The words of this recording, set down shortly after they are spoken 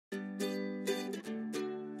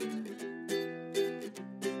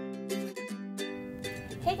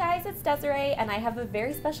Hey guys, it's Desiree, and I have a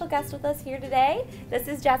very special guest with us here today. This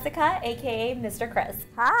is Jessica, aka Mr. Krisp.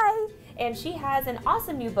 Hi! And she has an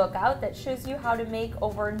awesome new book out that shows you how to make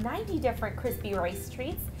over 90 different crispy rice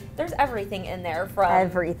treats. There's everything in there,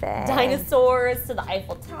 from dinosaurs to the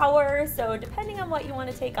Eiffel Tower, so depending on what you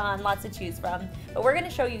want to take on, lots to choose from. But we're going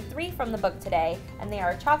to show you 3 from the book today, and they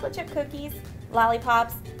are chocolate chip cookies,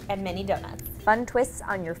 lollipops, and mini donuts. Fun twists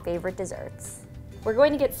on your favorite desserts. We're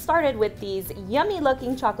going to get started with these yummy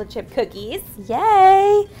looking chocolate chip cookies.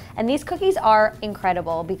 Yay! And these cookies are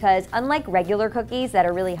incredible because unlike regular cookies that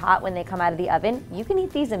are really hot when they come out of the oven, you can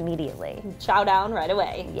eat these immediately. Chow down right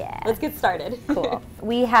away. Yeah. Let's get started. Cool.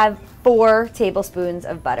 We have 4 tablespoons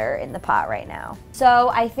of butter in the pot right now. So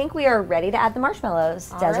I think we are ready to add the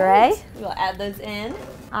marshmallows. Desiree? Right. We'll add those in.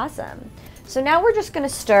 Awesome. So now we're just gonna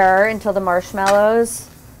stir until the marshmallows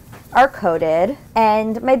are coated.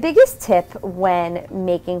 And my biggest tip when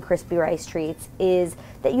making crispy rice treats is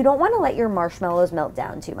that you don't want to let your marshmallows melt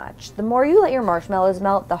down too much. The more you let your marshmallows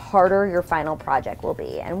melt, the harder your final project will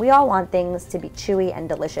be. And we all want things to be chewy and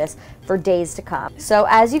delicious for days to come. So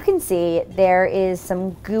as you can see, there is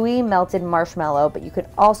some gooey melted marshmallow, but you could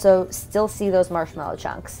also still see those marshmallow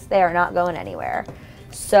chunks. They are not going anywhere.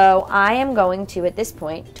 So I am going to, at this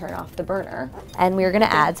point, turn off the burner, and we're gonna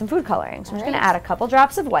add some food coloring. So I'm just gonna add a couple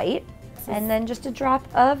drops of white, and then just a drop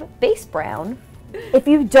of base brown. If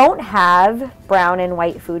you don't have brown and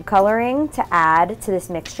white food coloring to add to this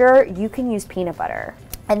mixture, you can use peanut butter.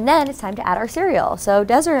 And then it's time to add our cereal. So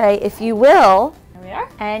Desiree, if you will. There we are.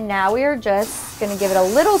 And now we are just gonna give it a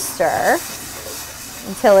little stir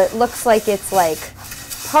until it looks like it's like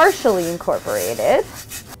partially incorporated.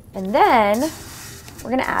 And then we're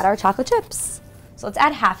gonna add our chocolate chips. So let's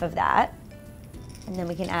add half of that, and then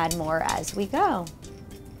we can add more as we go.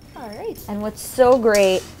 All right. And what's so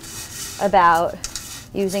great about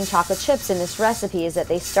using chocolate chips in this recipe is that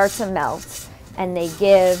they start to melt, and they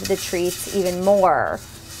give the treats even more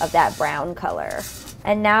of that brown color.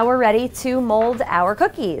 And now we're ready to mold our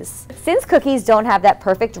cookies. Since cookies don't have that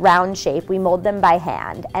perfect round shape, we mold them by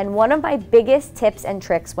hand. And one of my biggest tips and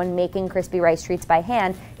tricks when making crispy rice treats by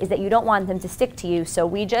hand is that you don't want them to stick to you, so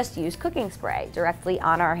we just use cooking spray directly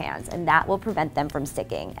on our hands, and that will prevent them from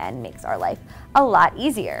sticking and makes our life a lot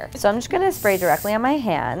easier. So I'm just gonna spray directly on my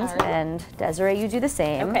hands, and Desiree, you do the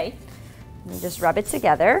same. Okay. And just rub it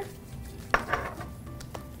together.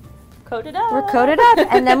 Coat it up. We're coated up,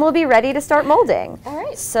 and then we'll be ready to start molding. All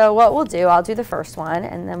right. So what we'll do, I'll do the first one,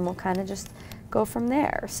 and then we'll kind of just go from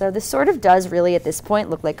there. So this sort of does really, at this point,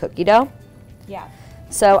 look like cookie dough. Yeah.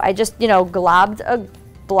 So I just, globbed a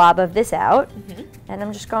blob of this out, and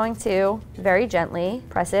I'm just going to very gently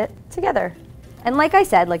press it together. And like I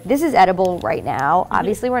said, this is edible right now.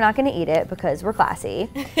 Obviously, we're not going to eat it because we're classy,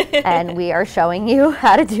 and we are showing you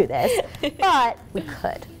how to do this, but we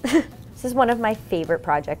could. This is one of my favorite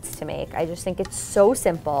projects to make. I just think it's so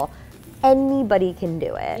simple. Anybody can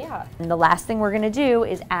do it. Yeah. And the last thing we're gonna do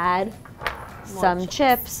is add some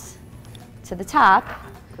chips to the top.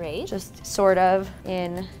 Great. Just sort of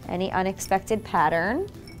in any unexpected pattern.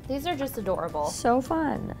 These are just adorable. So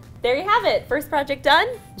fun. There you have it. First project done.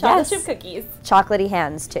 Chocolate Yes. chip cookies. Chocolatey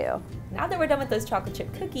hands too. Now that we're done with those chocolate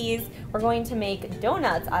chip cookies, we're going to make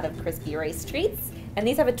donuts out of crispy rice treats. And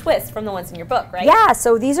these have a twist from the ones in your book, right? Yeah,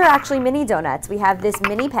 so these are actually mini donuts. We have this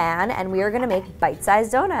mini pan, and we are gonna make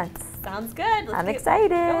bite-sized donuts. Sounds good. I'm excited.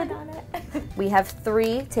 Going on it. We have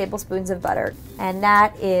 3 tablespoons of butter, and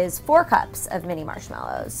that is 4 cups of mini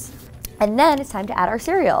marshmallows. And then it's time to add our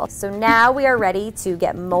cereal. So now we are ready to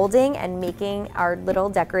get molding and making our little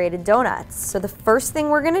decorated donuts. So the first thing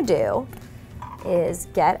we're gonna do is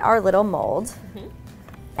get our little mold,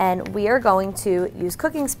 and we are going to use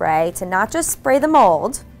cooking spray to not just spray the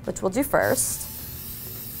mold, which we'll do first,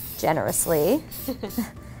 generously,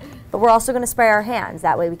 but we're also gonna spray our hands.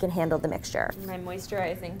 That way we can handle the mixture. I'm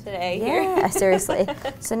moisturizing today Yeah, here. seriously.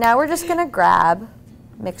 So now we're just gonna grab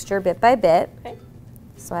mixture bit by bit. Okay.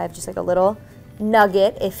 So I have just like a little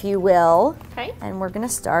nugget, if you will. Okay. And we're gonna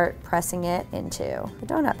start pressing it into the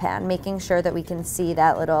donut pan, making sure that we can see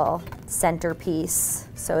that little centerpiece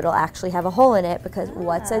so it'll actually have a hole in it, because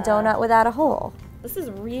what's a donut without a hole? This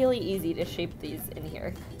is really easy to shape these in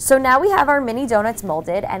here. So now we have our mini donuts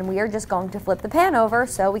molded, and we are just going to flip the pan over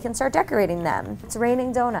so we can start decorating them. It's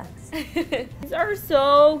raining donuts. These are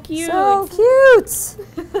so cute. So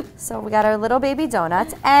cute. So we got our little baby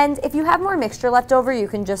donuts, and if you have more mixture left over, you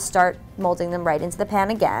can just start molding them right into the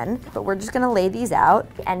pan again. But we're just gonna lay these out,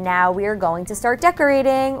 and now we are going to start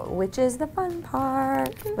decorating, which is the fun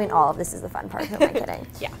part. I mean, all of this is the fun part, who am I kidding?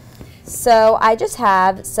 Yeah. So I just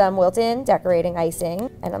have some Wilton decorating icing,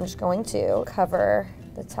 and I'm just going to cover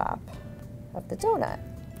the top of the donut.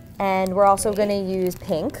 And we're also going to use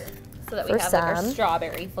pink. So that we have like our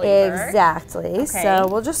strawberry flavor. Exactly. Okay. So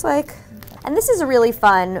we'll just like, and this is a really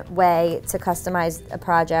fun way to customize a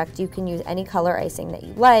project. You can use any color icing that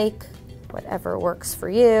you like, whatever works for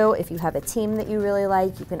you. If you have a team that you really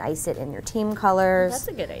like, you can ice it in your team colors. That's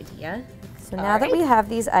a good idea. So now that we have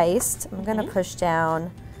these iced, I'm gonna push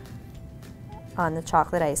down on the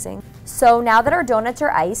chocolate icing. So now that our donuts are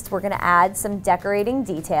iced, we're gonna add some decorating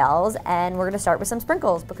details, and we're gonna start with some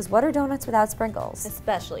sprinkles, because what are donuts without sprinkles?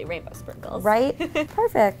 Especially rainbow sprinkles. Right?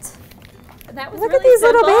 Perfect. And that was Look really at these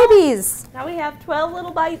simple. little babies. Now we have 12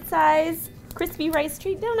 little bite-sized crispy rice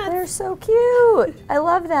treat donuts. They're so cute. I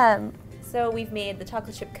love them. So we've made the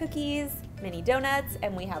chocolate chip cookies, mini donuts,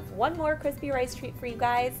 and we have one more crispy rice treat for you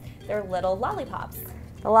guys. They're little lollipops.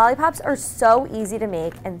 The lollipops are so easy to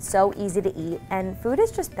make and so easy to eat, and food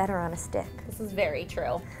is just better on a stick. This is very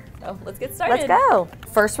true. So let's get started. Let's go.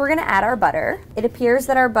 First, we're gonna add our butter. It appears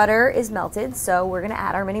that our butter is melted, so we're gonna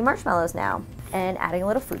add our mini marshmallows now. And adding a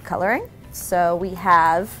little food coloring. So we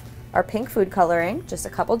have our pink food coloring, just a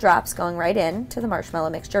couple drops going right into the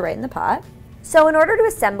marshmallow mixture right in the pot. So in order to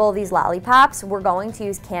assemble these lollipops, we're going to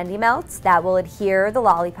use candy melts that will adhere the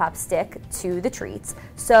lollipop stick to the treats.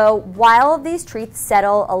 So while these treats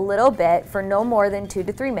settle a little bit for no more than 2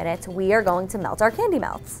 to 3 minutes, we are going to melt our candy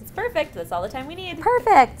melts. It's perfect. That's all the time we need.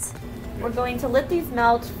 Perfect. We're going to let these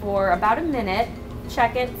melt for about a minute,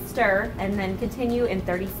 check it, stir, and then continue in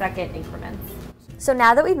 30-second increments. So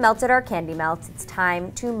now that we've melted our candy melts, it's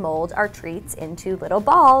time to mold our treats into little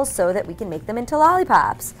balls so that we can make them into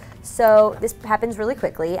lollipops. So this happens really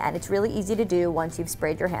quickly, and it's really easy to do once you've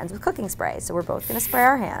sprayed your hands with cooking spray. So we're both gonna spray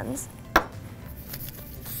our hands,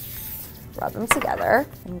 rub them together,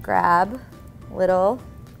 and grab little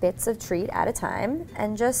bits of treat at a time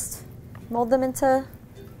and just mold them into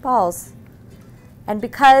balls. And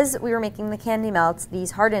because we were making the candy melts,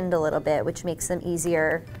 these hardened a little bit, which makes them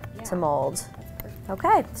easier to mold.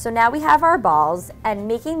 Okay, so now we have our balls, and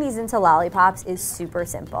making these into lollipops is super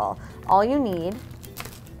simple. All you need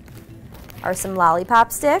are some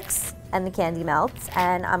lollipop sticks and the candy melts,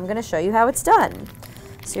 and I'm gonna show you how it's done.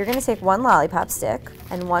 So you're gonna take one lollipop stick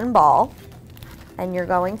and one ball, and you're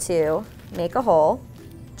going to make a hole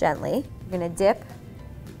gently. You're gonna dip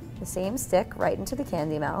the same stick right into the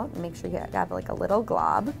candy melt, and make sure you have like a little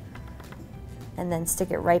glob, and then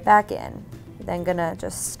stick it right back in. You're then gonna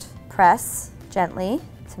just press gently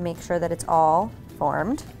to make sure that it's all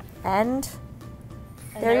formed, and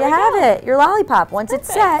there you have it, your lollipop. Once it's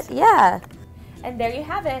set, yeah. And there you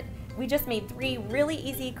have it. We just made 3 really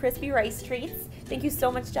easy crispy rice treats. Thank you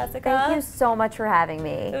so much, Jessica. Thank you so much for having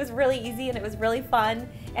me. It was really easy and it was really fun.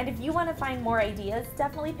 And if you want to find more ideas,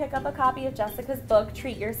 definitely pick up a copy of Jessica's book,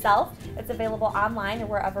 Treat Yourself. It's available online or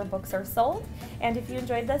wherever books are sold. And if you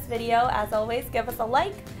enjoyed this video, as always, give us a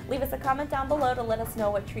like, leave us a comment down below to let us know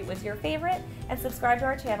what treat was your favorite, and subscribe to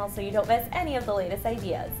our channel so you don't miss any of the latest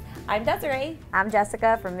ideas. I'm Desiree. I'm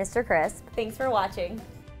Jessica from Mr. Krisp. Thanks for watching.